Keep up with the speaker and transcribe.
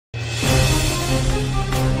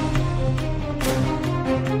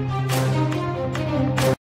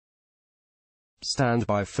stand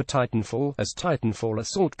by for Titanfall, as Titanfall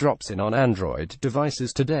Assault drops in on Android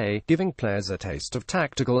devices today, giving players a taste of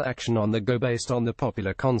tactical action on the go based on the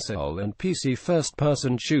popular console and PC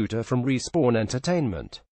first-person shooter from Respawn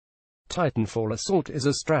Entertainment. Titanfall Assault is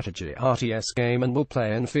a strategy RTS game and will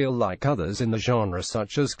play and feel like others in the genre,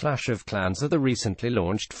 such as Clash of Clans or the recently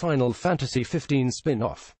launched Final Fantasy XV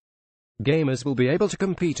spin-off. Gamers will be able to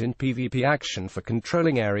compete in PvP action for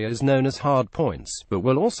controlling areas known as hardpoints, but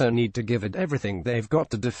will also need to give it everything they've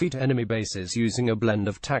got to defeat enemy bases using a blend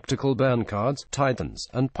of tactical burn cards, titans,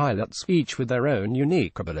 and pilots, each with their own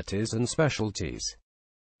unique abilities and specialties.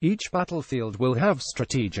 Each battlefield will have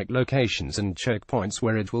strategic locations and checkpoints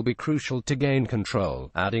where it will be crucial to gain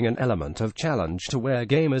control, adding an element of challenge to where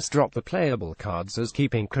gamers drop the playable cards, as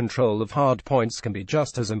keeping control of hardpoints can be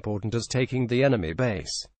just as important as taking the enemy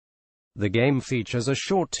base. The game features a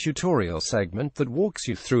short tutorial segment that walks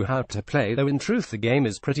you through how to play, though in truth the game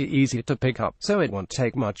is pretty easy to pick up, so it won't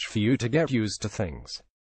take much for you to get used to things.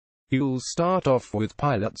 You'll start off with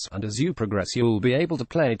pilots, and as you progress you'll be able to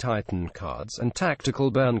play Titan cards and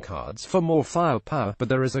tactical burn cards for more firepower, but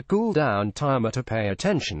there is a cooldown timer to pay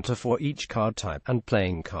attention to for each card type, and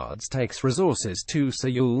playing cards takes resources too, so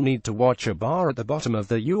you'll need to watch a bar at the bottom of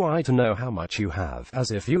the UI to know how much you have, as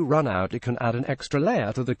if you run out it can add an extra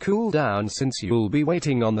layer to the cooldown, since you'll be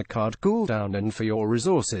waiting on the card cooldown and for your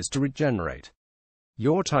resources to regenerate.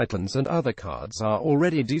 Your titans and other cards are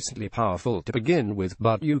already decently powerful to begin with,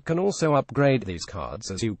 but you can also upgrade these cards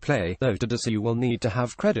as you play, though to do so you will need to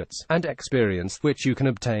have credits and experience, which you can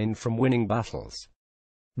obtain from winning battles.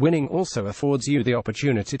 Winning also affords you the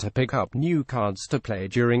opportunity to pick up new cards to play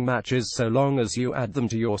during matches, so long as you add them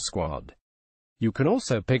to your squad. You can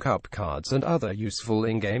also pick up cards and other useful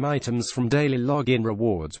in-game items from daily login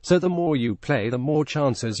rewards, so the more you play the more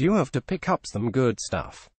chances you have to pick up some good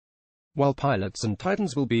stuff. While pilots and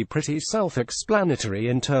titans will be pretty self-explanatory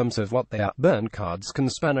in terms of what they are, burn cards can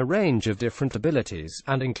span a range of different abilities,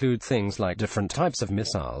 and include things like different types of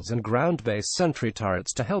missiles and ground-based sentry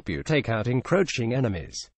turrets to help you take out encroaching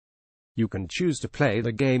enemies. You can choose to play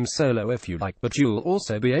the game solo if you like, but you'll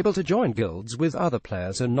also be able to join guilds with other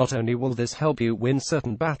players, and not only will this help you win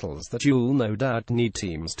certain battles that you'll no doubt need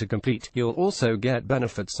teams to complete, you'll also get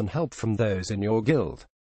benefits and help from those in your guild.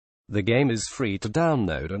 The game is free to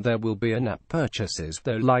download and there will be in-app purchases,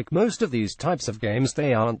 though like most of these types of games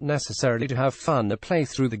they aren't necessarily to have fun to play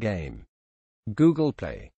through the game. Google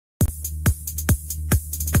Play.